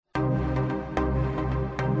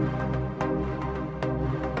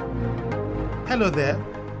Hello there,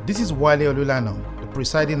 this is Wale Olulano, the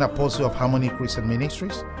presiding apostle of Harmony Christian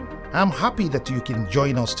Ministries. I'm happy that you can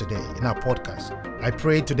join us today in our podcast. I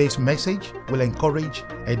pray today's message will encourage,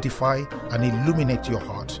 edify, and illuminate your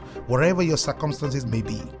heart, wherever your circumstances may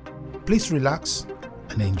be. Please relax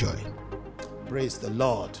and enjoy. Praise the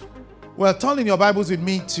Lord. Well, turn in your Bibles with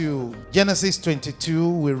me to Genesis 22.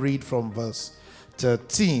 We read from verse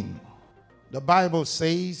 13. The Bible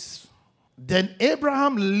says, "Then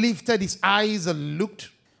Abraham lifted his eyes and looked.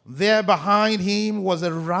 There behind him was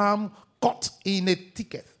a ram caught in a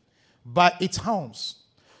thicket by its horns.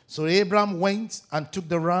 So Abraham went and took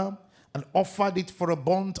the ram and offered it for a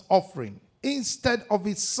burnt offering instead of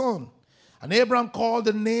his son. And Abraham called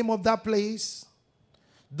the name of that place,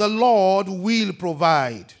 'The Lord will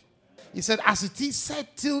provide.' He said, 'As it is said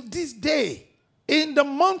till this day, in the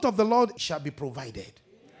month of the Lord shall be provided.'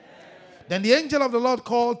 Then the angel of the Lord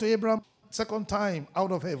called to Abraham second time out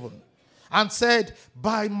of heaven and said,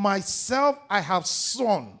 'By myself I have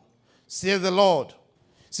sworn, saith the Lord.'"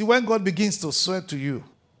 See, when God begins to swear to you,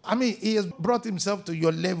 he has brought himself to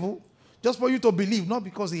your level just for you to believe, not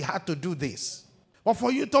because he had to do this, but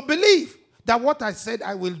for you to believe that what I said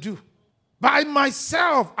I will do. "By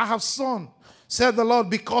myself I have sworn, said the Lord,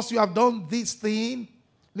 because you have done this thing."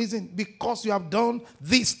 Listen, because you have done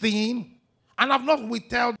this thing and have not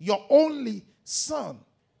withheld your only son.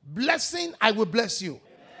 Blessing, I will bless you.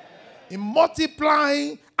 In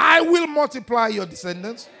multiplying, I will multiply your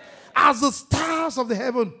descendants as the stars of the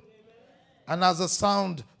heaven and as the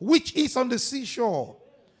sand which is on the seashore.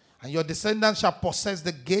 And your descendants shall possess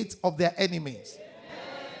the gates of their enemies.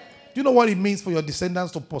 Do you know what it means for your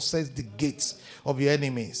descendants to possess the gates of your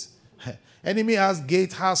enemies? Enemy has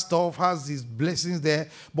gate, has stuff, has these blessings there.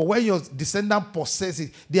 But when your descendant possess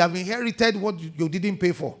it, they have inherited what you didn't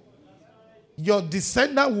pay for. Your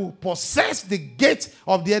descendant will possess the gate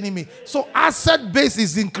of the enemy. So asset base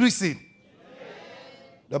is increasing.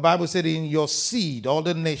 The Bible said, "In your seed, all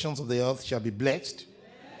the nations of the earth shall be blessed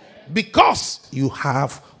because you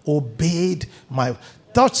have obeyed my..."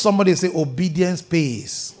 Touch somebody and say, "Obedience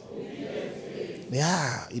pays."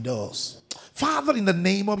 Yeah, it does. Father, in the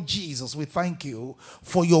name of Jesus, we thank you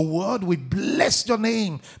for your word. We bless your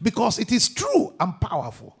name because it is true and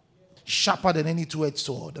powerful, sharper than any two-edged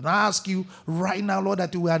sword. And I ask you right now, Lord,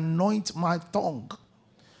 that you will anoint my tongue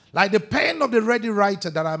like the pen of the ready writer,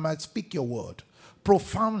 that I might speak your word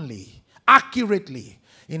profoundly, accurately,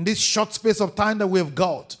 in this short space of time that we have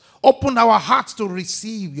got. Open our hearts to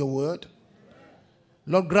receive your word.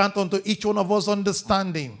 Lord, grant unto each one of us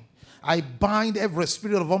understanding. I bind every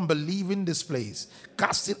spirit of unbelief in this place.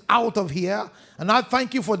 Cast it out of here. And I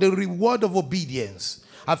thank you for the reward of obedience.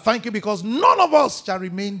 I thank you because none of us shall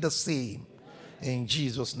remain the same. In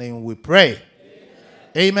Jesus' name we pray.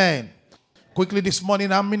 Amen. Quickly this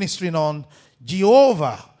morning I'm ministering on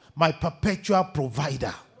Jehovah, my perpetual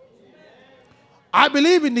provider. I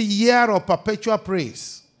believe in the year of perpetual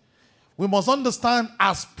praise. We must understand,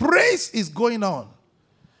 as praise is going on,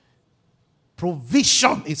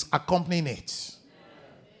 provision is accompanying it.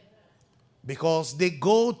 Because they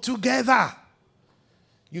go together.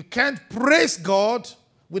 You can't praise God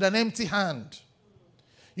with an empty hand.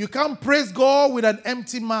 You can't praise God with an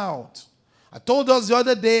empty mouth. I told us the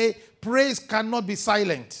other day, praise cannot be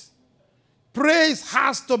silent. Praise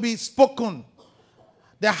has to be spoken.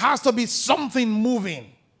 There has to be something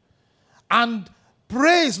moving. And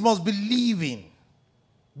praise must be living.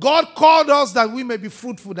 God called us that we may be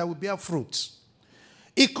fruitful, that we bear fruit.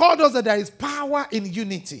 He called us that there is power in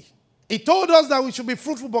unity. He told us that we should be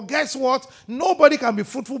fruitful, but guess what? Nobody can be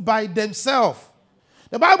fruitful by themselves.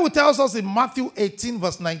 The Bible tells us in Matthew 18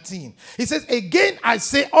 verse 19. It says, "Again I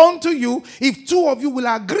say unto you, if two of you will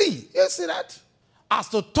agree." You see that? As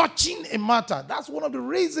to touching a matter. That's one of the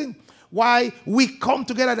reasons why we come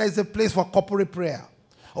together. There is a place for corporate prayer.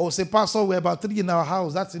 Oh, say, "Pastor, we're about 3 in our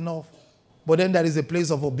house. That's enough." But then there is a place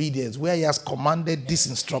of obedience where he has commanded this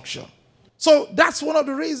instruction. So that's one of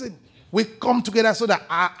the reasons we come together, so that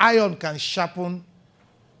our iron can sharpen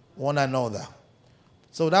one another.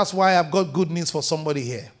 So that's why I've got good news for somebody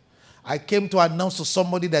here. I came to announce to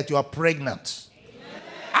somebody that you are pregnant. Amen.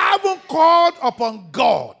 I haven't called upon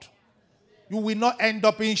God. You will not end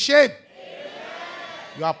up in shame. Amen.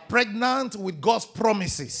 You are pregnant with God's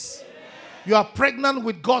promises. Amen. You are pregnant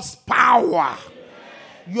with God's power.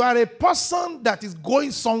 Amen. You are a person that is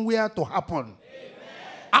going somewhere to happen. Amen.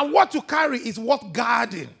 And what you carry is worth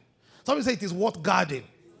guarding. Somebody say it is worth guarding.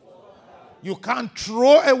 You can't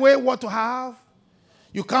throw away what you have.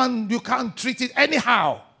 You can't treat it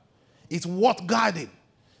anyhow. It's worth guarding.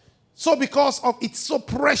 So because of it's so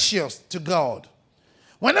precious to God.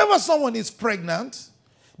 Whenever someone is pregnant,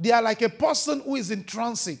 They are like a person who is in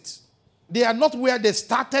transit. They are not where they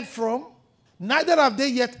started from. Neither have they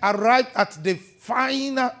yet arrived at the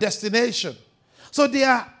final destination. So they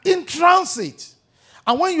are in transit.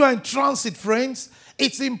 And when you are in transit, friends,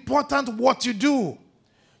 it's important what you do.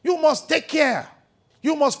 You must take care.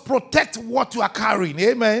 You must protect what you are carrying.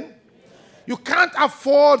 Amen? You can't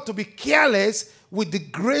afford to be careless with the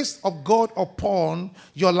grace of God upon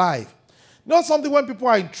your life. You know something, when people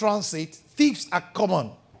are in transit, thieves are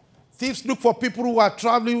common. Thieves look for people who are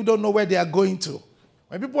traveling who don't know where they are going to.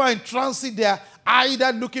 When people are in transit, they are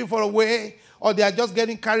either looking for a way or they are just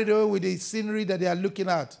getting carried away with the scenery that they are looking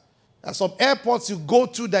at. There are some airports you go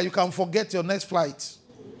to that you can forget your next flight.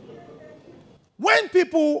 When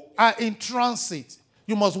people are in transit,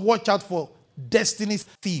 you must watch out for destiny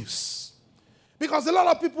thieves. Because a lot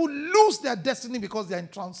of people lose their destiny because they are in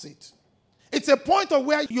transit. It's a point of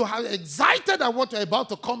where you are excited at what you're about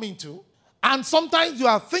to come into, and sometimes you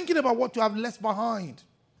are thinking about what you have left behind.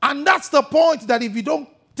 And that's the point, that if you don't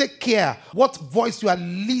take care what voice you are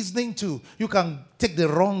listening to, you can take the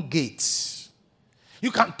wrong gates. You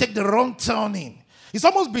can take the wrong turning. It's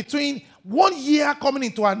almost between one year coming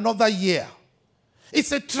into another year.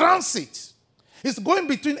 It's a transit. It's going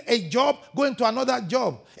between a job, going to another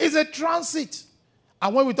job. It's a transit.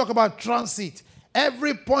 And when we talk about transit,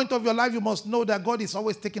 every point of your life, you must know that God is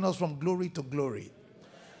always taking us from glory to glory.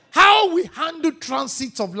 How we handle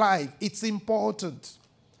transits of life, it's important.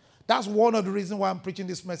 That's one of the reasons why I'm preaching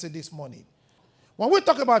this message this morning. When we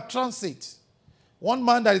talk about transit, one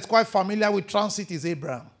man that is quite familiar with transit is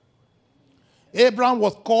Abraham. Abraham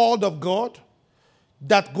was called of God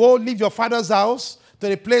that go leave your father's house to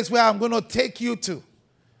the place where I'm going to take you to.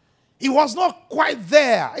 He was not quite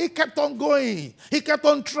there. He kept on going. He kept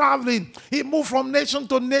on traveling. He moved from nation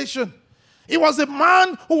to nation. He was a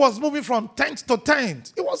man who was moving from tent to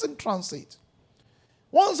tent. He was in transit.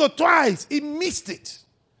 Once or twice, he missed it.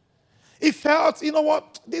 He felt, you know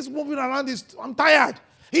what, this moving around I'm tired.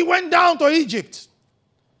 He went down to Egypt.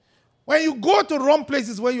 When you go to wrong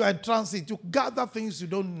places where you are in transit, you gather things you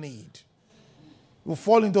don't need. You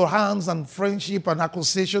fall into hands and friendship and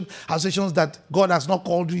accusations that God has not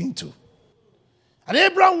called you into. And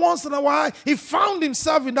Abraham, once in a while, he found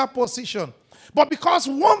himself in that position. But because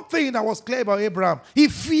one thing that was clear about Abraham, he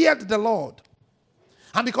feared the Lord.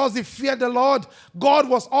 And because he feared the Lord, God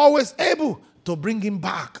was always able to bring him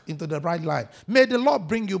back into the right line. May the Lord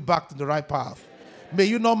bring you back to the right path. May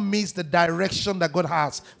you not miss the direction that God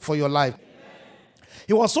has for your life.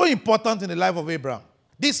 He was so important in the life of Abraham.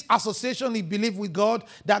 This association he believed with God,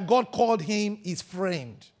 that God called him his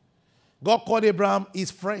friend. God called Abraham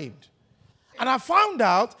his friend. And I found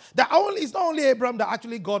out that it's not only Abraham that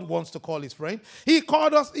actually God wants to call his friend. He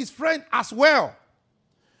called us his friend as well.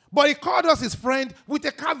 But he called us his friend with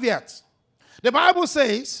a caveat. The Bible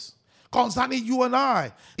says, concerning you and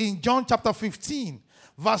I, in John chapter 15,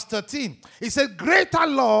 verse 13, it said, greater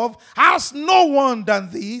love has no one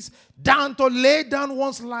than this, than to lay down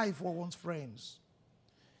one's life for one's friends.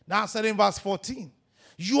 Now said in verse 14,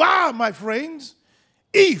 you are my friends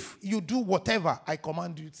if you do whatever I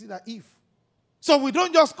command you. See that if. So we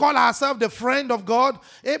don't just call ourselves the friend of God.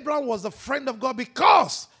 Abraham was the friend of God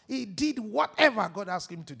because he did whatever God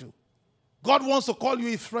asked him to do. God wants to call you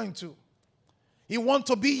his friend too. He wants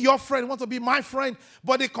to be your friend, wants to be my friend.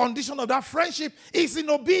 But the condition of that friendship is in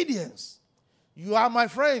obedience. You are my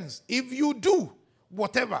friends if you do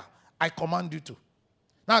whatever I command you to.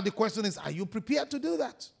 Now the question is, are you prepared to do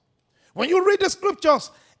that? When you read the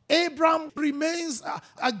scriptures, Abraham remains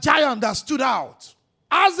a giant that stood out.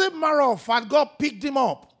 As a matter of fact, God picked him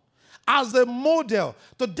up as a model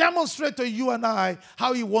to demonstrate to you and I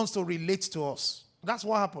how he wants to relate to us. That's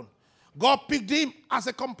what happened. God picked him as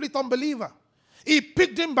a complete unbeliever. He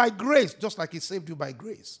picked him by grace, just like he saved you by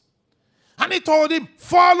grace. And he told him,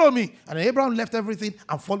 follow me. And Abraham left everything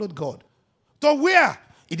and followed God. To where?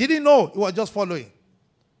 He didn't know. He was just following.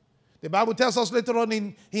 The Bible tells us later on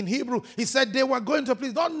in Hebrew, he said they were going to a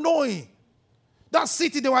place not knowing. That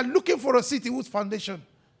city, they were looking for a city whose foundation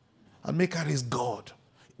and maker is God.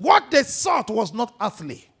 What they sought was not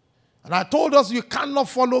earthly. And I told us you cannot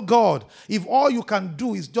follow God if all you can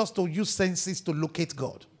do is just to use senses to locate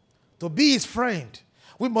God. To be his friend,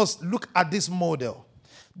 we must look at this model.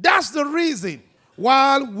 That's the reason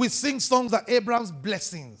why we sing songs that Abraham's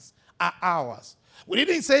blessings are ours. We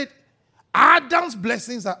didn't say Adam's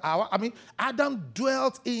blessings are ours. Adam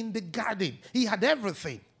dwelt in the garden. He had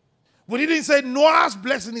everything. We didn't say Noah's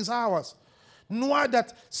blessing is ours. Noah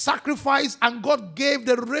that sacrificed and God gave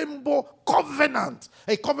the rainbow covenant.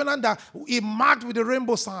 A covenant that he marked with the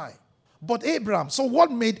rainbow sign. But Abraham, so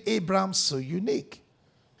what made Abraham so unique?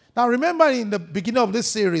 Now remember, in the beginning of this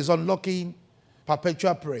series, Unlocking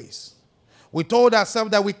Perpetual Praise, we told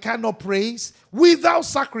ourselves that we cannot praise without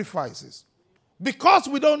sacrifices. Because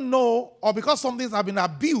we don't know, or because some things have been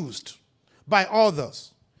abused by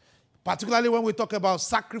others, particularly when we talk about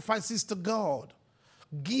sacrifices to God,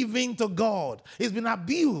 giving to God, it's been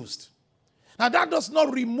abused. Now that does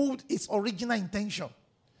not remove its original intention.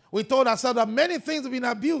 We told ourselves that many things have been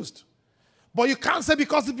abused. But you can't say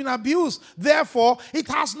because it's been abused, therefore it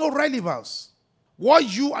has no relevance.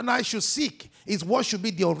 What you and I should seek is what should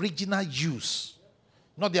be the original use,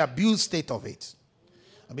 not the abused state of it.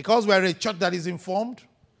 And because we are a church that is informed,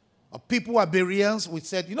 of people who are Bereans, we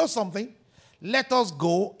said, you know something? Let us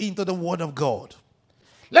go into the Word of God.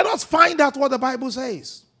 Let us find out what the Bible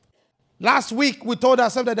says. Last week, we told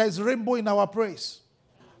ourselves that there is rainbow in our praise.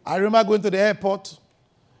 I remember going to the airport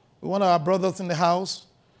with one of our brothers in the house,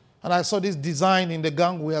 and I saw this design in the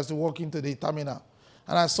gangway as we walk into the terminal.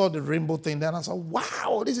 And I saw the rainbow thing there, and I said,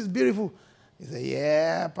 wow, this is beautiful. He said,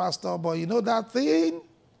 yeah, Pastor, but you know that thing?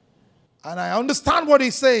 And I understand what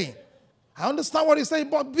he's saying.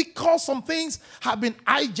 But because some things have been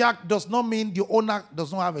hijacked does not mean the owner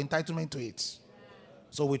does not have entitlement to it.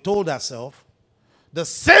 So we told ourselves, the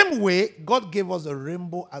same way God gave us the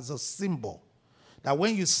rainbow as a symbol, that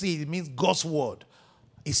when you see it, it means God's word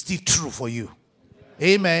is still true for you.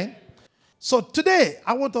 Amen. So today,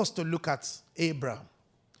 I want us to look at Abraham.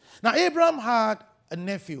 Now, Abraham had a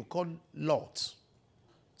nephew called Lot.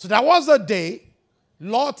 So there was a day,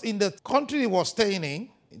 Lot, in the country he was staying in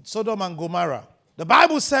Sodom and Gomorrah, the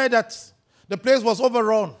Bible said that the place was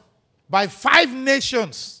overrun by 5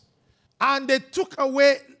 nations. And they took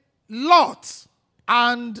away Lot,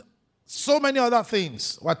 and so many other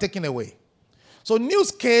things were taken away. So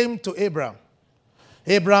news came to Abraham.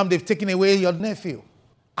 Abraham, they've taken away your nephew.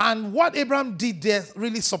 And what Abraham did there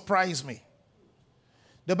really surprised me.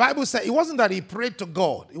 The Bible said it wasn't that he prayed to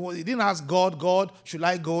God. He didn't ask God, God, should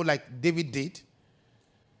I go like David did?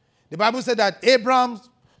 The Bible said that Abraham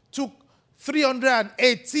took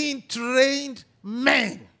 318 trained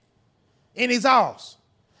men in his house.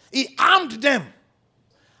 He armed them.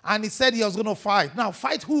 And he said he was going to fight. Now,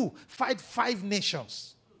 fight who? Fight 5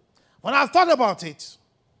 nations. When I thought about it,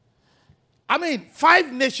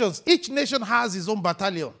 5 nations. Each nation has his own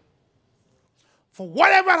battalion. For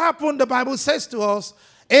whatever happened, the Bible says to us,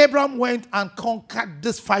 Abraham went and conquered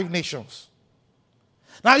these 5 nations.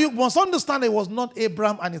 Now, you must understand it was not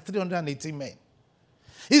Abraham and his 318 men.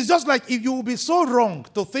 It's just like if you will be so wrong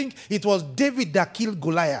to think it was David that killed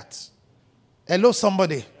Goliath. Hello,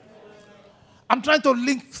 somebody. I'm trying to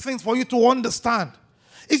link things for you to understand.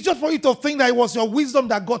 It's just for you to think that it was your wisdom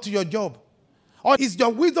that got to your job. Or it's your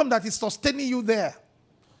wisdom that is sustaining you there.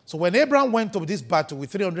 So when Abraham went to this battle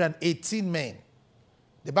with 318 men,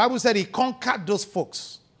 the Bible said he conquered those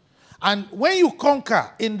folks. And when you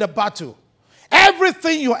conquer in the battle,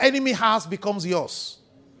 everything your enemy has becomes yours.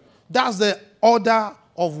 That's the order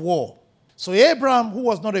of war. So Abraham, who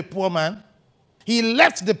was not a poor man, he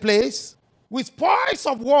left the place with spoils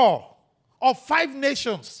of war of 5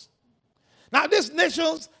 nations. Now these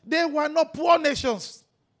nations, they were not poor nations.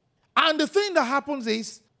 And the thing that happens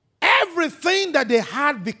is, everything that they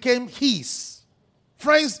had became his.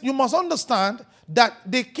 Friends, you must understand that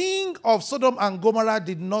the king of Sodom and Gomorrah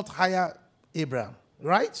did not hire Abraham,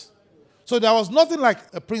 right? So there was nothing like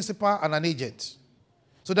a principal and an agent.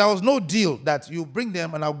 So there was no deal that you bring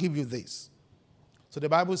them and I'll give you this. So the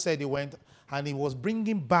Bible said he went and he was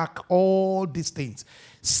bringing back all these things.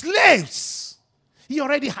 Slaves. He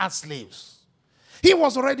already had slaves. He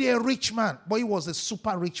was already a rich man, but he was a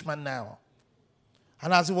super rich man now.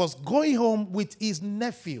 And as he was going home with his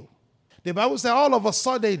nephew, the Bible said all of a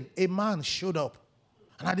sudden a man showed up.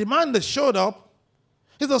 And the man that showed up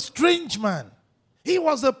is a strange man. He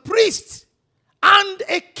was a priest and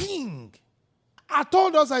a king. I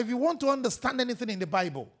told us that if you want to understand anything in the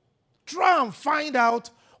Bible, try and find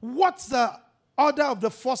out what's the order of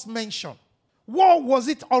the first mention. What was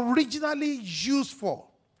it originally used for?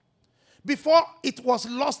 Before it was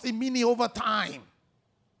lost in meaning over time.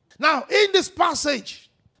 Now, in this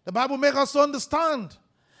passage, the Bible makes us understand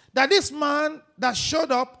that this man that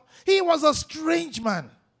showed up, he was a strange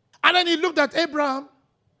man. And then he looked at Abraham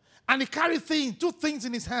and he carried 2 things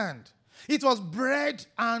in his hand. It was bread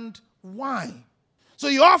and wine. So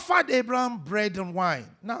he offered Abraham bread and wine.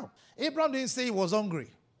 Now, Abraham didn't say he was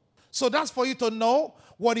hungry. So that's for you to know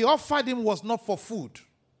what he offered him was not for food.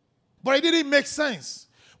 But it didn't make sense.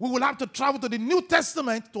 We will have to travel to the New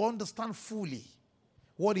Testament to understand fully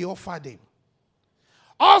what he offered him.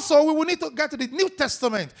 Also, we will need to get to the New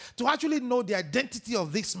Testament to actually know the identity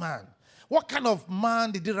of this man. What kind of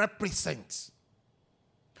man did he represent?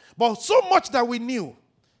 But so much that we knew.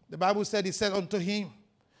 The Bible said, he said unto him,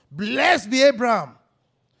 blessed be Abraham.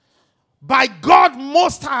 By God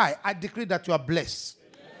Most High, I decree that you are blessed.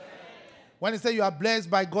 Amen. When he said you are blessed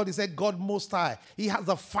by God, he said God Most High. He has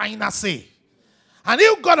a final say. And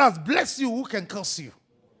if God has blessed you, who can curse you?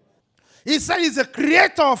 He said he's the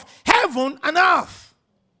creator of heaven and earth.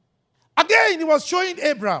 Again, he was showing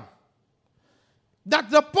Abraham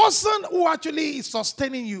that the person who actually is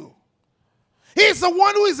sustaining you, he is the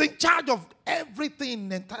one who is in charge of everything in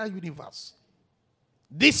the entire universe.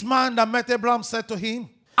 This man that met Abraham said to him,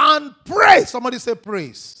 and praise, somebody say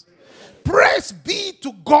praise. Praise be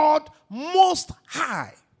to God Most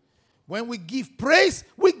High. When we give praise,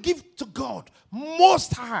 we give to God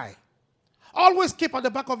Most High. Always keep at the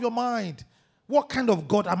back of your mind, what kind of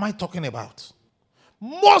God am I talking about?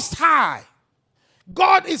 Most High.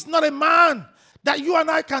 God is not a man that you and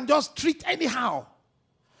I can just treat anyhow.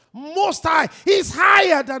 Most High. He's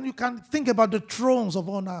higher than you can think about the thrones of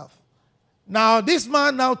on earth. Now, this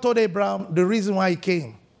man now told Abraham the reason why he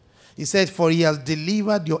came. He said, for he has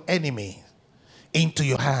delivered your enemy into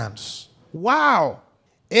your hands. Wow.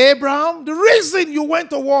 Abraham, the reason you went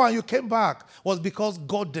to war and you came back was because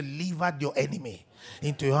God delivered your enemy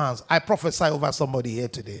into your hands. I prophesy over somebody here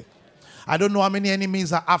today. I don't know how many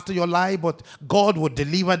enemies are after your life, but God will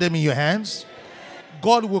deliver them in your hands.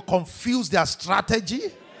 God will confuse their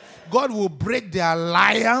strategy. God will break their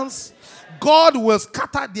alliance. God will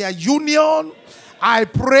scatter their union. I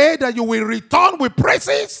pray that you will return with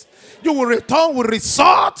praises. You will return with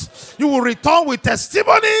results. You will return with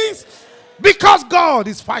testimonies. Because God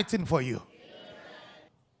is fighting for you.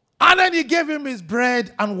 And then he gave him his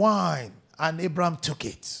bread and wine. And Abraham took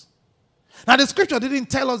it. Now the scripture didn't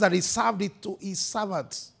tell us that he served it to his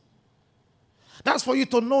servants. That's for you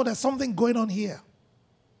to know there's something going on here.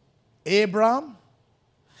 Abraham,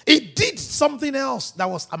 he did something else that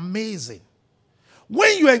was amazing.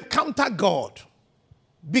 When you encounter God,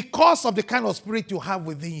 because of the kind of spirit you have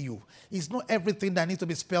within you, it's not everything that needs to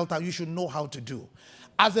be spelled out you should know how to do.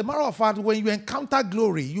 As a matter of fact, when you encounter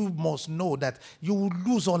glory, you must know that you will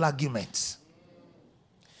lose all arguments.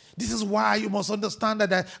 This is why you must understand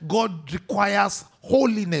that God requires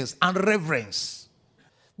holiness and reverence.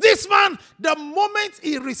 This man, the moment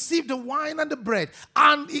he received the wine and the bread,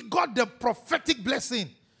 and he got the prophetic blessing,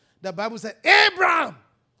 the Bible said, Abraham,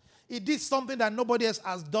 he did something that nobody else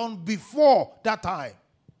has done before that time.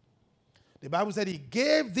 The Bible said he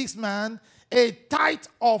gave this man a tithe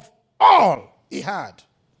of all he had.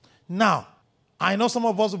 Now, I know some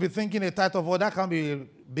of us will be thinking a tithe of all, that can be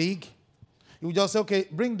big. You will just say, okay,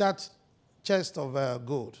 bring that chest of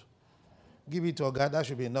gold. Give it to Oga, that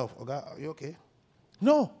should be enough. Oga, are you okay?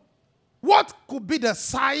 No. What could be the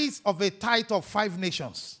size of a tithe of 5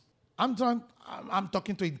 nations? I'm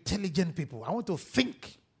talking to intelligent people. I want to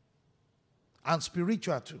think. And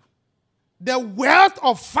spiritual too. The wealth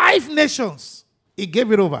of 5 nations, he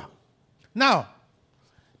gave it over. Now,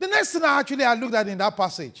 the next thing I looked at in that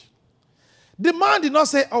passage, the man did not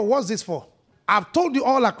say, oh, what's this for? I've told you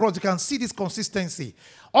all across, you can see this consistency.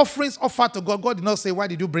 Offerings offered to God, God did not say, why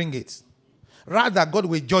did you bring it? Rather, God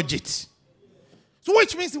will judge it. So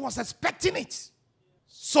which means he was expecting it.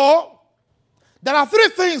 So, there are 3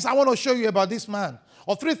 things I want to show you about this man,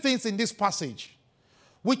 or 3 things in this passage,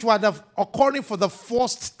 which were occurring for the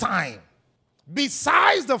first time.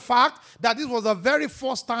 Besides the fact that this was the very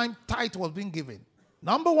first time tithe was being given.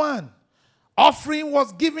 Number 1, offering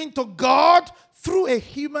was given to God through a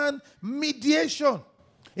human mediation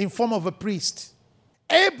in form of a priest.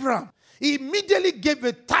 Abraham immediately gave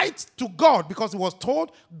a tithe to God because he was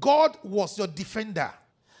told God was your defender.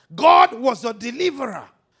 God was your deliverer.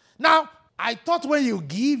 Now, I thought when you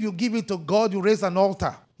give it to God, you raise an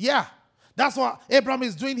altar. Yeah. That's what Abraham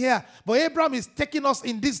is doing here. But Abraham is taking us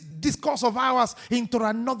in this discourse of ours into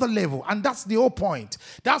another level. And that's the whole point.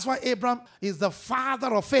 That's why Abraham is the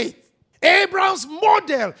father of faith. Abraham's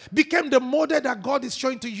model became the model that God is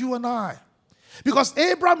showing to you and I. Because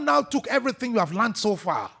Abraham now took everything you have learned so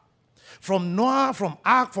far. From Noah, from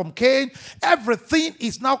Ark, from Cain. Everything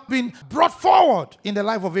is now being brought forward in the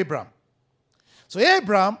life of Abraham. So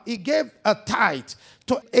Abraham, he gave a tithe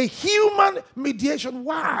to a human mediation.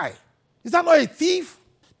 Why? Is that not a thief?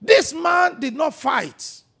 This man did not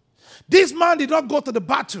fight. This man did not go to the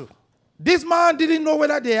battle. This man didn't know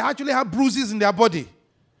whether they actually have bruises in their body.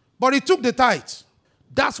 But he took the tithe.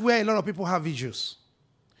 That's where a lot of people have issues.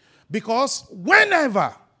 Because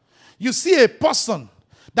whenever you see a person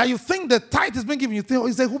that you think the tithe is being given, you think, oh,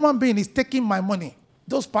 it's a human being, he's taking my money.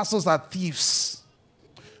 Those pastors are thieves.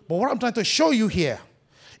 But what I'm trying to show you here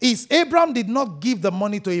is Abraham did not give the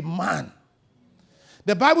money to a man.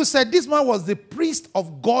 The Bible said this man was the priest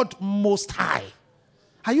of God Most High.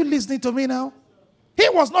 Are you listening to me now? He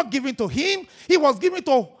was not given to him. He was given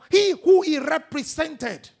to he who he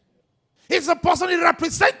represented. It's the person he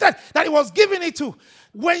represented that he was giving it to.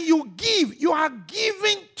 When you give, you are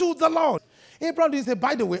giving to the Lord. Abraham didn't say,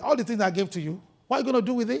 by the way, all the things I gave to you, what are you going to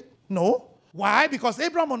do with it? No. Why? Because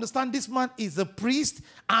Abraham understands this man is a priest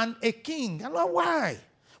and a king. I know why.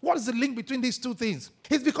 What is the link between these two things?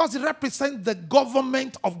 It's because he represents the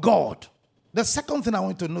government of God. The second thing I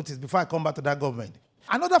want to notice before I come back to that government.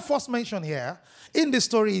 Another first mention here in the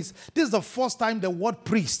story is this is the first time the word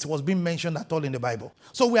priest was being mentioned at all in the Bible.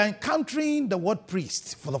 So we are encountering the word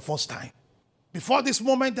priest for the first time. Before this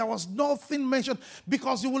moment, there was nothing mentioned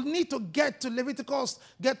because you will need to get to Leviticus,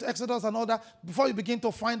 get to Exodus and all that before you begin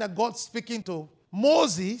to find that God speaking to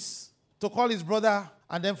Moses to call his brother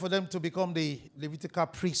and then for them to become the Levitical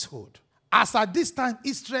priesthood. As at this time,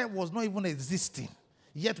 Israel was not even existing,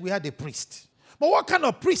 yet we had a priest. But what kind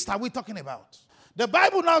of priest are we talking about? The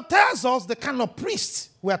Bible now tells us the kind of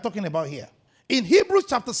priest we are talking about here. In Hebrews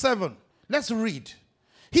chapter 7, let's read.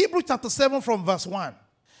 Hebrews chapter 7 from verse 1.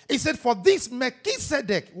 He said, for this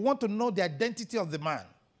Melchizedek, we want to know the identity of the man.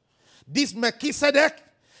 This Melchizedek,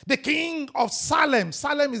 the king of Salem.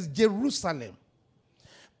 Salem is Jerusalem.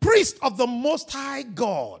 Priest of the Most High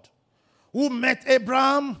God, who met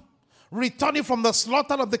Abraham, returning from the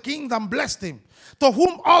slaughter of the kings and blessed him, to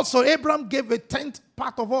whom also Abraham gave a tenth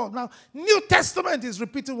part of all. Now, New Testament is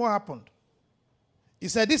repeating what happened. He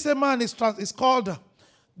said, this man is called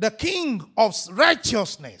the king of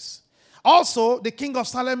righteousness. Also, the king of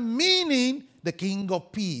Salem, meaning the king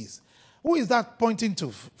of peace. Who is that pointing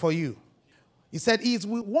to for you? He said, he is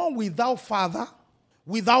one without father,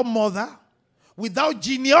 without mother, without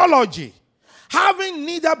genealogy, having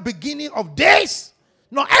neither beginning of days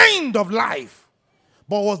nor end of life,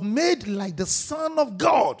 but was made like the Son of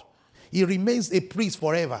God. He remains a priest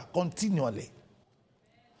forever, continually.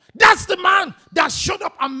 That's the man that showed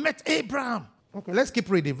up and met Abraham. Okay, let's keep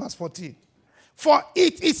reading, verse 14. For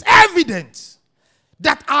it is evident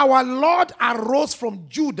that our Lord arose from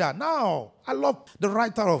Judah. Now, I love the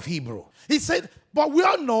writer of Hebrew. He said, but we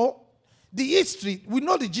all know the history, we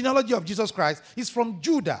know the genealogy of Jesus Christ is from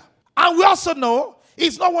Judah. And we also know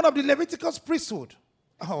he's not one of the Leviticus priesthood.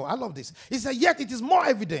 Oh, I love this. He said, yet it is more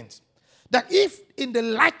evident that if in the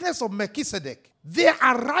likeness of Melchizedek, there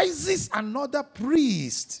arises another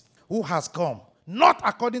priest who has come, not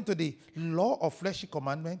according to the law of fleshly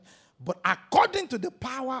commandment, but according to the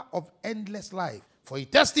power of endless life. For he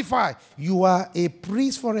testified, you are a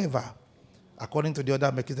priest forever, according to the order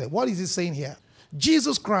of Melchizedek. What is he saying here?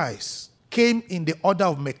 Jesus Christ came in the order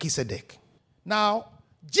of Melchizedek. Now,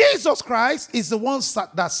 Jesus Christ is the one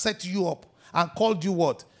that set you up and called you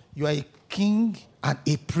what? You are a king and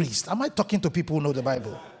a priest. Am I talking to people who know the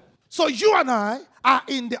Bible? So you and I are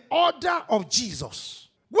in the order of Jesus,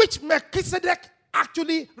 which Melchizedek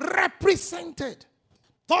actually represented.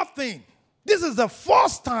 Third thing, this is the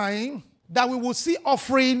first time that we will see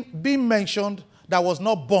offering being mentioned that was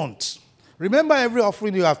not burnt. Remember every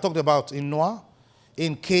offering you have talked about in Noah,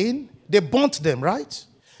 in Cain, they burnt them, right?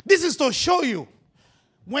 This is to show you,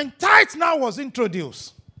 when tithe now was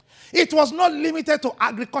introduced, it was not limited to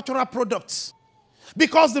agricultural products.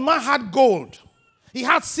 Because the man had gold, he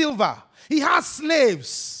had silver, he had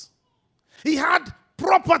slaves, he had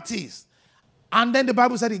properties. And then the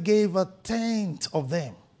Bible said he gave a tenth of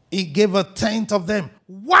them. He gave a tenth of them.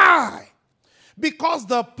 Why? Because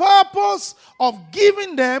the purpose of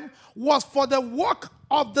giving them was for the work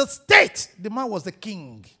of the state. The man was the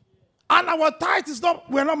king. And our tithe is not,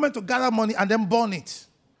 we're not meant to gather money and then burn it.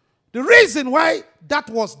 The reason why that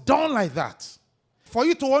was done like that, for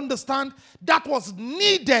you to understand, that was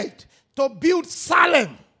needed to build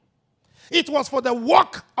Salem. It was for the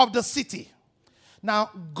work of the city. Now,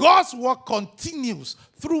 God's work continues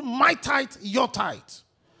through my tithe, your tithe,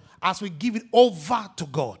 as we give it over to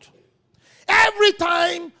God. Every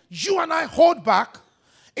time you and I hold back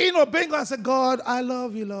in obeying God and say, God, I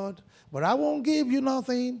love you, Lord, but I won't give you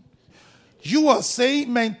nothing. You are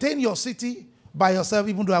saying, maintain your city by yourself,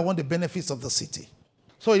 even though I want the benefits of the city.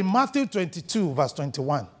 So in Matthew 22, verse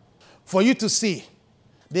 21, for you to see,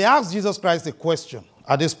 they asked Jesus Christ a question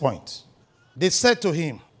at this point. They said to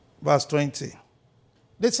him, verse 20,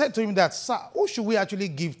 they said to him that, sir, who should we actually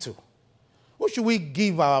give to? Who should we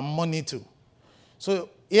give our money to? So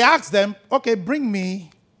he asked them, okay, bring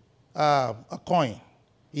me a coin.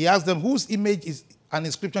 He asked them whose image is and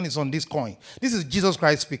inscription is on this coin. This is Jesus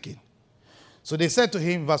Christ speaking. So they said to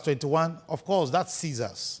him, verse 21, of course, that's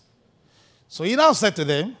Caesar's. So he now said to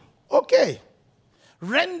them, okay,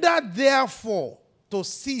 render therefore to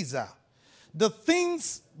Caesar the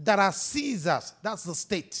things that are Caesar's, that's the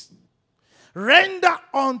state. Render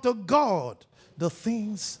unto God the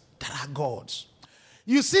things that are God's.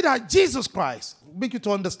 You see that Jesus Christ, make you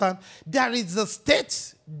to understand, there is the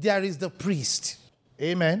state, there is the priest.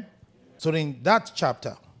 Amen. So in that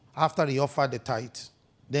chapter, after he offered the tithe,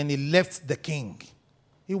 then he left the king.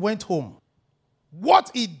 He went home.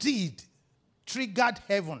 What he did triggered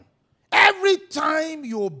heaven. Every time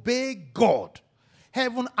you obey God,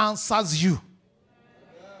 heaven answers you.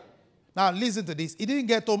 Now listen to this. He didn't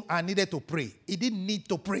get home and needed to pray. He didn't need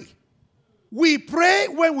to pray. We pray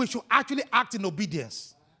when we should actually act in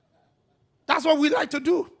obedience. That's what we like to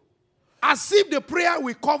do. As if the prayer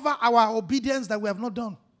will cover our obedience that we have not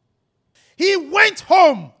done. He went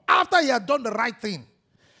home after he had done the right thing.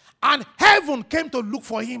 And heaven came to look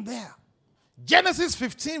for him there. Genesis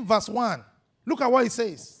 15 verse 1. Look at what it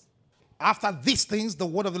says. After these things, the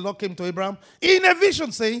word of the Lord came to Abraham in a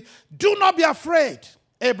vision saying, do not be afraid,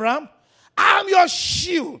 Abraham. I am your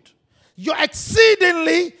shield, your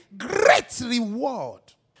exceedingly great reward.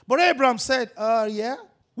 But Abraham said, yeah?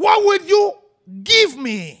 What will you give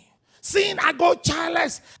me? Seeing I go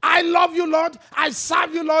childless, I love you, Lord. I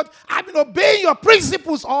serve you, Lord. I've been obeying your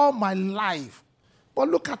principles all my life. But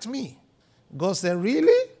look at me. God said,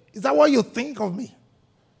 really? Is that what you think of me?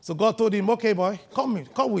 So God told him, okay, boy, come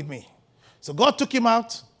with me. So God took him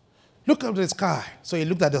out. Look at the sky. So he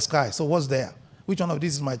looked at the sky. So what's there? Which one of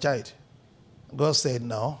these is my child? God said,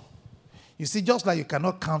 no. You see, just like you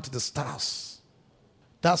cannot count the stars,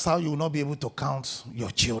 that's how you will not be able to count your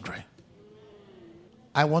children.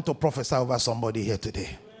 I want to prophesy over somebody here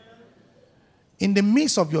today. In the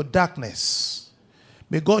midst of your darkness,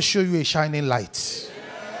 may God show you a shining light.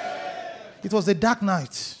 It was a dark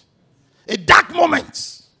night, a dark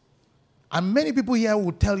moment. And many people here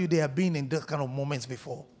will tell you they have been in those kind of moments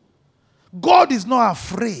before. God is not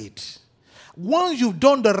afraid. Once you've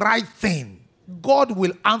done the right thing, God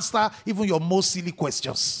will answer even your most silly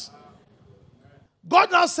questions.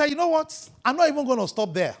 God now said, you know what? I'm not even going to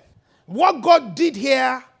stop there. What God did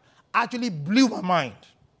here actually blew my mind.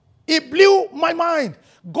 It blew my mind.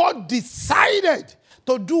 God decided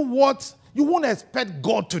to do what you wouldn't expect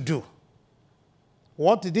God to do.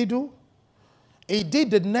 What did he do? He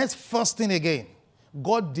did the next first thing again.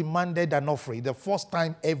 God demanded an offering. The first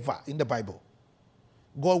time ever in the Bible.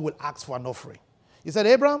 God will ask for an offering. He said,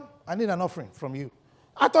 Abraham, I need an offering from you.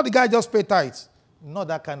 I thought the guy just paid tithes. Not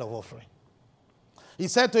that kind of offering. He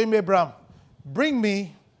said to him, Abraham, bring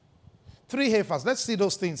me 3 heifers. Let's see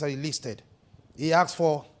those things that he listed. He asked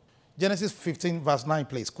for Genesis 15 verse 9,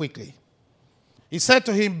 please, quickly. He said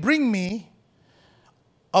to him, bring me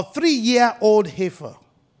a 3-year-old heifer,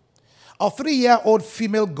 a 3-year-old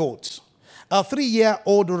female goat, a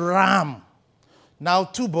 3-year-old ram. Now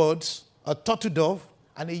 2 birds, a turtle dove,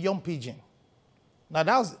 and a young pigeon. Now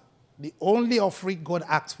that was the only offering God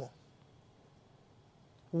asked for.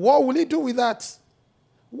 What will he do with that?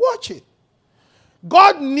 Watch it.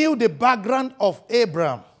 God knew the background of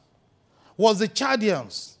Abraham was the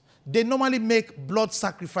Chaldeans. They normally make blood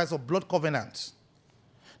sacrifice or blood covenants.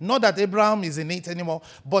 Not that Abraham is in it anymore,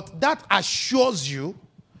 but that assures you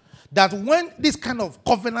that when this kind of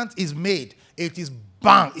covenant is made, it is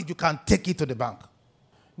bank. You can take it to the bank.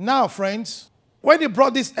 Now, friends, when he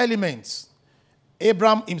brought these elements,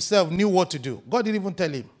 Abraham himself knew what to do. God didn't even tell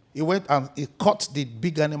him. He went and he cut the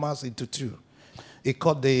big animals into 2. He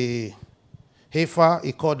cut the heifer,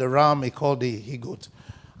 he cut the ram, he cut the he-goat.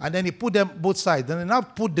 And then he put them both sides. Then he now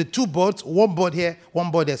put the 2 birds, 1 bird here,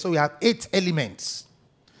 1 bird there. So we have 8 elements.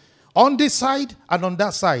 On this side and on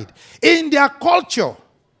that side. In their culture,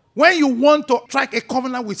 when you want to strike a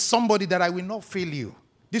covenant with somebody that I will not fail you,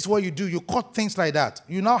 this is what you do. You cut things like that.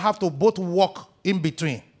 You now have to both walk in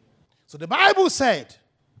between. So the Bible said,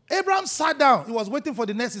 Abraham sat down. He was waiting for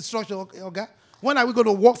the next instruction. Okay, when are we going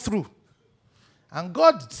to walk through? And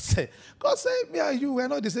God said, me and you, we're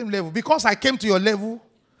not the same level. Because I came to your level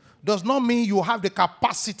does not mean you have the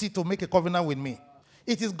capacity to make a covenant with me.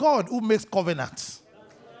 It is God who makes covenants.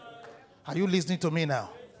 Are you listening to me now?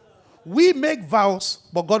 We make vows,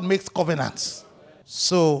 but God makes covenants.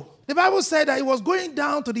 So the Bible said that it was going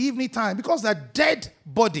down to the evening time because they're dead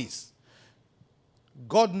bodies.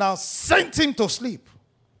 God now sent him to sleep.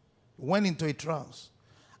 Went into a trance.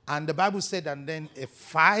 And the Bible said, and then a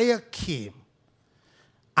fire came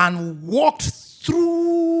and walked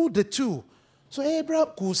through the 2. So Abraham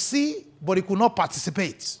could see, but he could not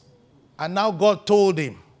participate. And now God told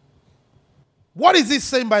him. What is he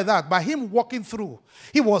saying by that? By him walking through.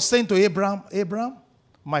 He was saying to Abraham, Abraham,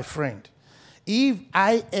 my friend, if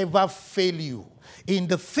I ever fail you, in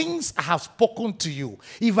the things I have spoken to you,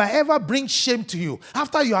 if I ever bring shame to you,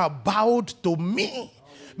 after you are bowed to me,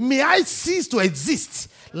 may I cease to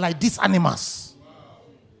exist like these animals.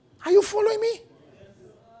 Are you following me?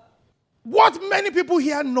 What many people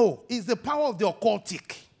here know is the power of the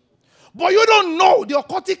occultic. But you don't know the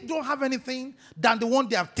occultic don't have anything than the one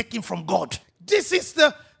they have taken from God. This is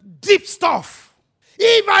the deep stuff.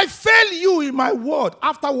 If I fail you in my word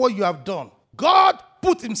after what you have done, God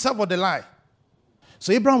put himself on the line.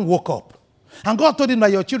 So Abraham woke up. And God told him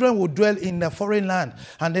that your children will dwell in a foreign land.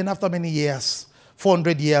 And then after many years,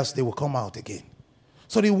 400 years, they will come out again.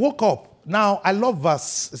 So they woke up. Now, I love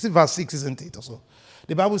verse 6, isn't it? Also,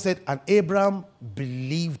 the Bible said, and Abraham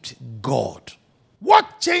believed God.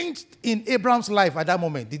 What changed in Abraham's life at that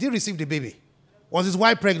moment? Did he receive the baby? Was his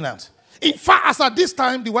wife pregnant? In fact, as at this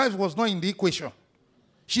time, the wife was not in the equation.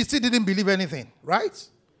 She still didn't believe anything, right?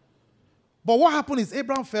 But what happened is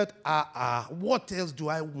Abraham felt, what else do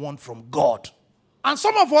I want from God? And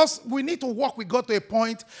some of us, we need to walk with God to a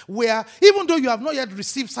point where, even though you have not yet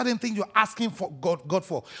received certain things you're asking for God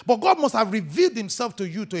for, but God must have revealed himself to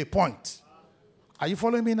you to a point. Are you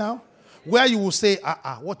following me now? Where you will say,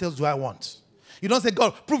 what else do I want? You don't say,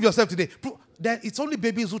 God, prove yourself today. Then it's only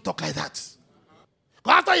babies who talk like that.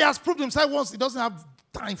 Because after he has proved himself once, he doesn't have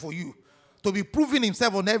time for you to be proving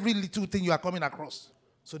himself on every little thing you are coming across.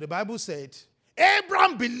 So the Bible said,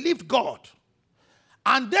 Abraham believed God.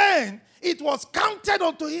 And then it was counted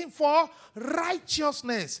unto him for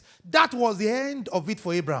righteousness. That was the end of it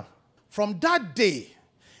for Abraham. From that day,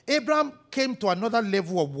 Abraham came to another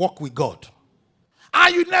level of walk with God.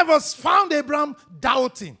 And you never found Abraham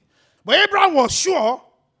doubting. But Abraham was sure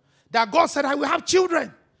that God said, I will have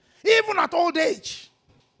children, even at old age.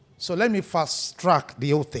 So let me fast track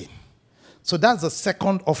the whole thing. So that's the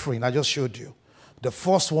second offering I just showed you. The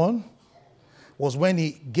first one was when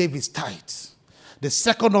he gave his tithes. The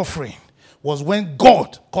second offering was when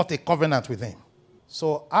God cut a covenant with him.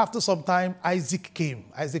 So after some time, Isaac came.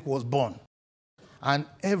 Isaac was born. And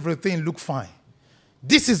everything looked fine.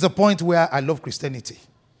 This is the point where I love Christianity.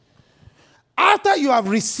 After you have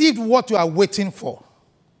received what you are waiting for,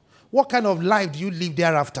 what kind of life do you live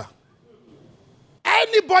thereafter?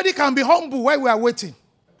 Anybody can be humble while we are waiting.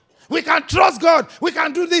 We can trust God. We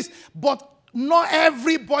can do this. But not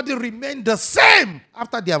everybody remains the same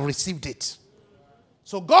after they have received it.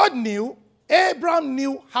 So God knew, Abraham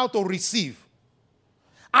knew how to receive.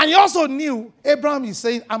 And he also knew, Abraham is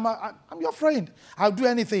saying, I'm your friend. I'll do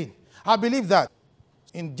anything. I believe that.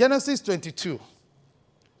 In Genesis 22,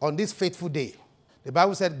 on this faithful day, the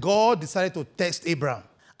Bible said God decided to test Abraham.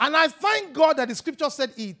 And I thank God that the scripture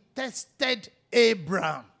said he tested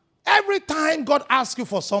Abraham. Every time God asks you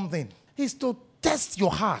for something, it's to test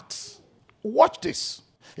your heart. Watch this.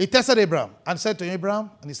 He tested Abraham and said to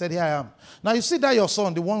Abraham, and he said, here I am. Now you see that your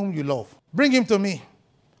son, the one whom you love, bring him to me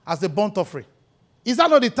as the burnt offering. Is that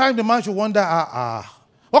not the time the man should wonder,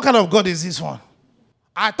 what kind of God is this one?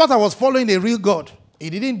 I thought I was following a real God. He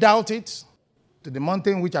didn't doubt it. To the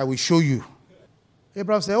mountain which I will show you.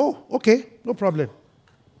 Abraham said, oh, okay, no problem.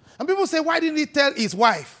 And people say, why didn't he tell his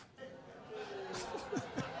wife?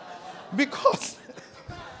 Because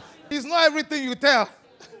it's not everything you tell.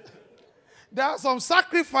 There are some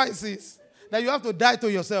sacrifices that you have to die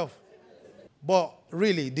to yourself. But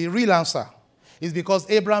really, the real answer is because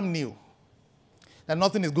Abraham knew that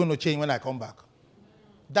nothing is going to change when I come back.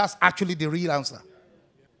 That's actually the real answer.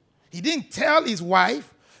 He didn't tell his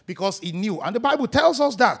wife because he knew. And the Bible tells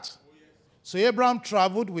us that. So Abraham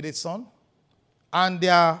traveled with his son and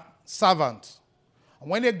their servant. And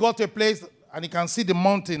when they got to a place and he can see the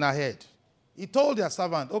mountain ahead, he told their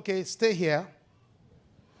servant, okay, stay here.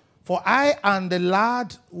 For I and the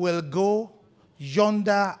lad will go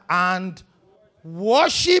yonder and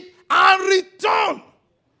worship and return.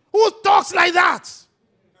 Who talks like that?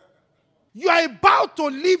 You are about to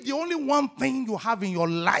leave the only one thing you have in your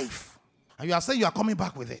life. And you are saying you are coming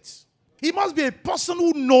back with it. He must be a person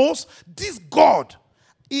who knows this God.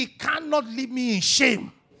 He cannot leave me in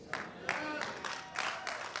shame.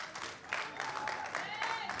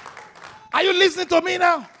 Are you listening to me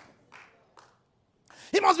now?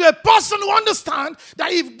 He must be a person who understands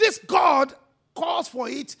that if this God calls for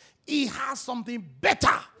it, he has something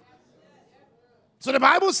better. So the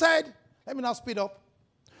Bible said, let me now speed up.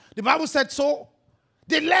 The Bible said so.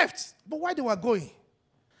 They left. But why they were going?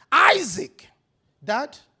 Isaac,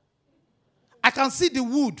 Dad, I can see the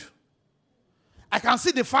wood. I can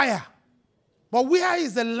see the fire. But where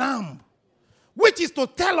is the lamb? Which is to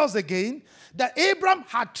tell us again that Abraham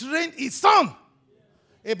had trained his son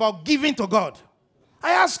about giving to God.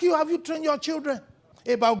 I ask you, have you trained your children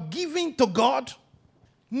about giving to God?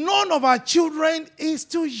 None of our children is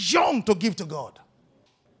too young to give to God.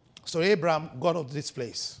 So Abraham got up to this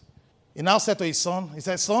place. He now said to his son, he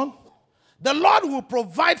said, son, the Lord will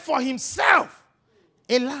provide for himself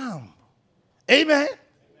a lamb. Amen.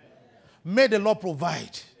 May the Lord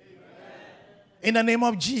provide. In the name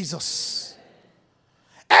of Jesus.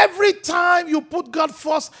 Every time you put God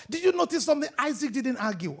first, did you notice something? Isaac didn't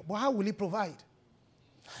argue. But how will he provide?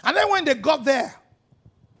 And then when they got there,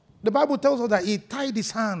 the Bible tells us that he tied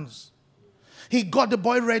his hands. He got the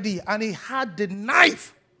boy ready and he had the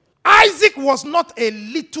knife. Isaac was not a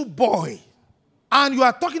little boy. And you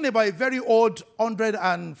are talking about a very old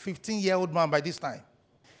 115-year-old man by this time.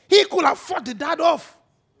 He could have fought the dad off.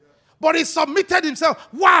 But he submitted himself.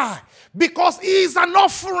 Why? Because he is an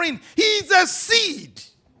offering. He is a seed.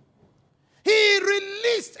 He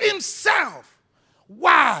released himself.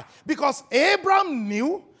 Why? Because Abraham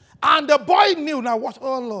knew and the boy knew. Now watch.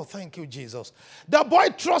 Oh Lord, thank you, Jesus. The boy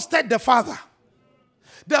trusted the father.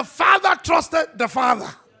 The father trusted the father.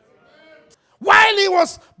 While he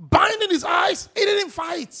was binding his eyes, he didn't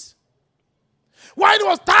fight. While he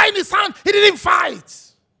was tying his hand, he didn't fight.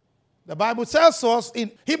 The Bible tells us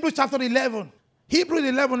in Hebrews chapter 11. Hebrews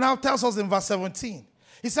 11 now tells us in verse 17.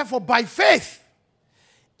 He said, for by faith,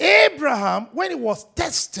 Abraham, when he was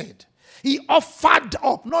tested, he offered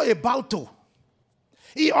up, not about to.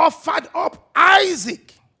 He offered up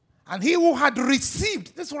Isaac. And he who had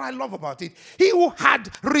received, this is what I love about it, he who had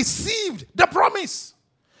received the promise,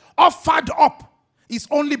 offered up his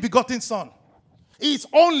only begotten son. His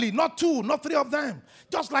only, not two, not three of them.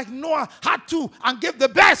 Just like Noah had two and gave the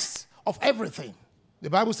best of everything. The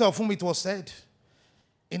Bible says of whom it was said,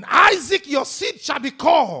 in Isaac your seed shall be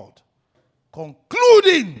called.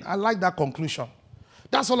 Concluding. I like that conclusion.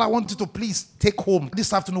 That's all I want you to please take home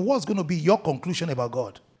this afternoon. What's going to be your conclusion about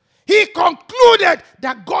God? He concluded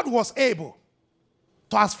that God was able.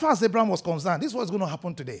 So as far as Abraham was concerned, this is what's going to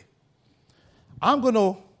happen today. I'm going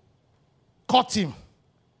to cut him.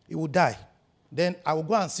 He will die. Then I will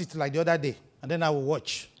go and sit like the other day. And then I will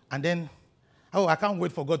watch. And then, oh, I can't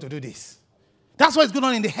wait for God to do this. That's what's going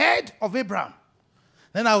on in the head of Abraham.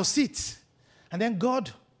 Then I will sit. And then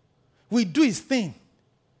God will do his thing.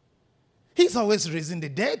 He's always raising the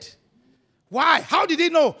dead. Why? How did he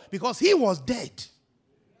know? Because he was dead.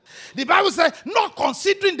 The Bible says, not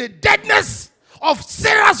considering the deadness of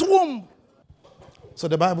Sarah's womb. So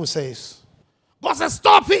the Bible says, God says,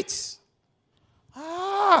 stop it.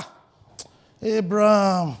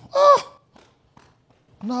 Abraham.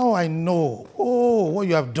 Now I know. What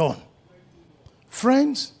you have done.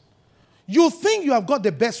 Friends, you think you have got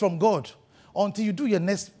the best from God until you do your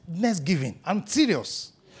next giving. I'm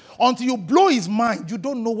serious. Until you blow his mind, you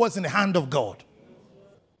don't know what's in the hand of God.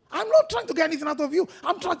 I'm not trying to get anything out of you.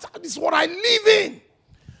 This is what I live in.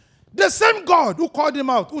 The same God who called him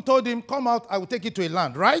out, who told him, come out, I will take you to a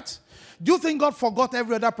land, right? Do you think God forgot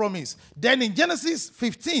every other promise? Then in Genesis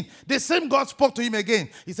 15, the same God spoke to him again.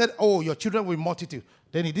 He said, oh, your children will multitude.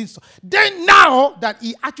 Then he didn't. Then now that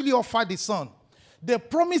he actually offered his son, the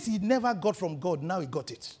promise he never got from God, now he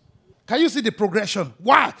got it. Can you see the progression?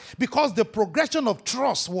 Why? Because the progression of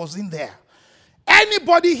trust was in there.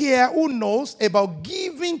 Anybody here who knows about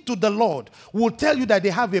giving to the Lord will tell you that they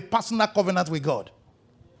have a personal covenant with God.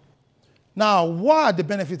 Now, what are the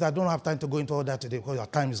benefits? I don't have time to go into all that today because our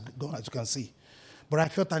time is gone, as you can see. But I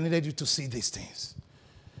felt I needed you to see these things.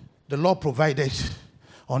 The Lord provided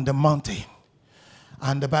on the mountain.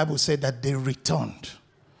 And the Bible said that they returned.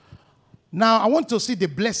 Now, I want to see the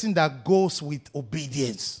blessing that goes with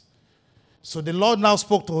obedience. So the Lord now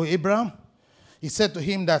spoke to Abraham. He said to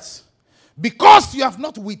him that, because you have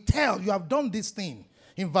not withheld, you have done this thing.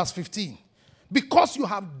 In verse 15. Because you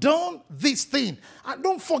have done this thing. And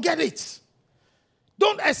don't forget it.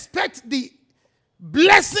 Don't expect the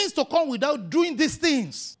blessings to come without doing these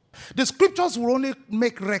things. The scriptures will only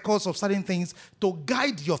make records of certain things to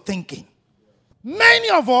guide your thinking. Many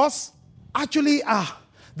of us actually are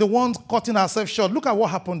the ones cutting ourselves short. Look at what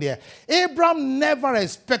happened there. Abraham never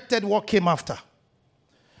expected what came after.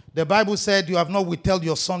 The Bible said, you have not withheld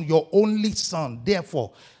your son, your only son.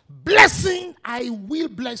 Therefore, blessing, I will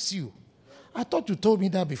bless you. I thought you told me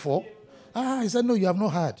that before. He said, no, you have not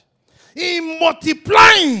heard. In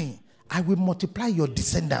multiplying, I will multiply your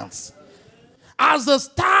descendants as the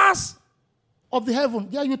stars of the heaven.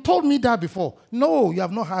 Yeah, you told me that before. No, you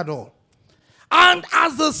have not heard all. And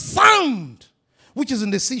as the sand which is in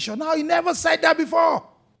the seashore. Now, he never said that before.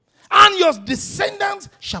 And your descendants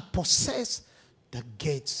shall possess the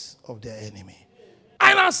gates of their enemy.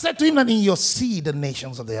 And I said to him that in your seed the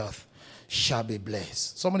nations of the earth shall be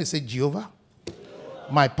blessed. Somebody say, Jehovah,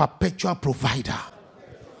 my perpetual provider.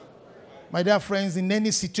 My dear friends, in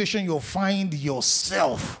any situation you find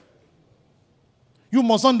yourself, you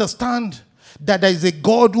must understand that there is a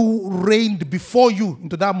God who reigned before you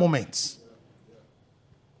into that moment.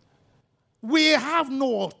 We have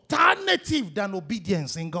no alternative than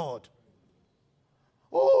obedience in God.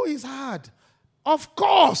 Oh, it's hard. Of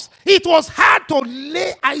course, it was hard to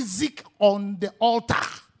lay Isaac on the altar.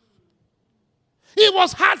 It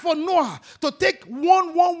was hard for Noah to take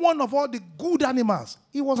one of all the good animals.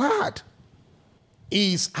 It was hard.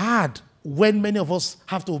 It's hard when many of us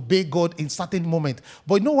have to obey God in certain moments.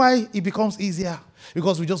 But you know why it becomes easier?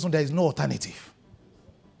 Because we just know there is no alternative.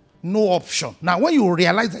 No option. Now, when you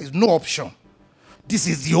realize there is no option, this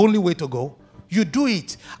is the only way to go, you do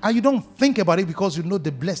it. And you don't think about it because you know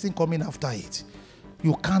the blessing coming after it.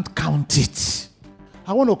 You can't count it.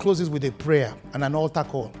 I want to close this with a prayer and an altar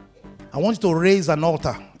call. I want you to raise an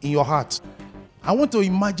altar in your heart. I want to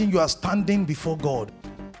imagine you are standing before God.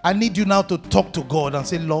 I need you now to talk to God and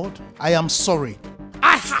say, Lord, I am sorry.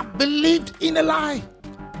 I have believed in a lie.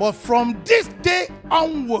 But from this day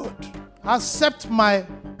onward, accept my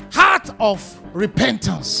heart of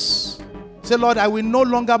repentance. Say, Lord, I will no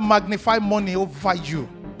longer magnify money over you.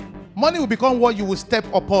 Money will become what you will step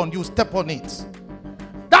upon. You will step on it.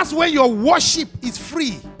 That's where your worship is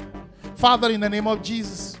free. Father, in the name of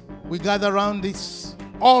Jesus, we gather around this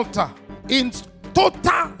altar in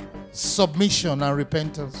total submission and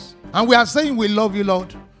repentance. And we are saying we love you,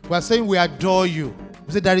 Lord. We are saying we adore you.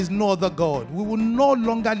 We say there is no other God. We will no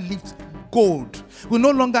longer lift gold. We will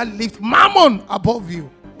no longer lift mammon above you.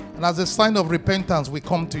 And as a sign of repentance, we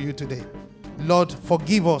come to you today. Lord,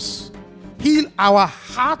 forgive us. Heal our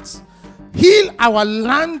hearts, heal our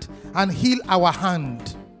land, and heal our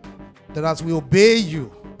hand. That as we obey you,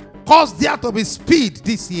 cause there to be speed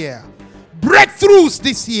this year, breakthroughs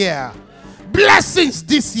this year, blessings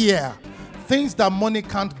this year, things that money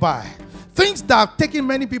can't buy, things that have taken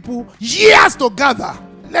many people years to gather.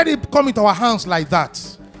 Let it come into our hands like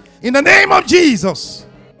that. In the name of Jesus.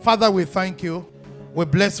 Father, we thank you. We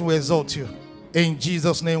bless, we exalt you. In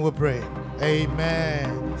Jesus' name we pray.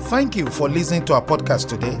 Amen. Thank you for listening to our podcast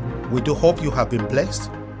today. We do hope you have been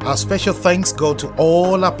blessed. Our special thanks go to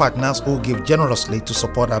all our partners who give generously to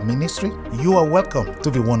support our ministry. You are welcome to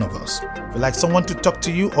be one of us. If you'd like someone to talk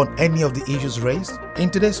to you on any of the issues raised in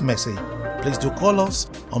today's message, please do call us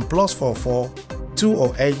on +44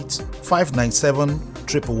 208 597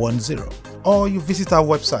 1110, or you visit our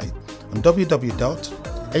website on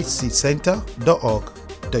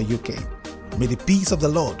www.hccenter.org.uk. May the peace of the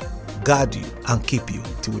Lord guard you and keep you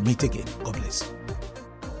till we meet again. God bless.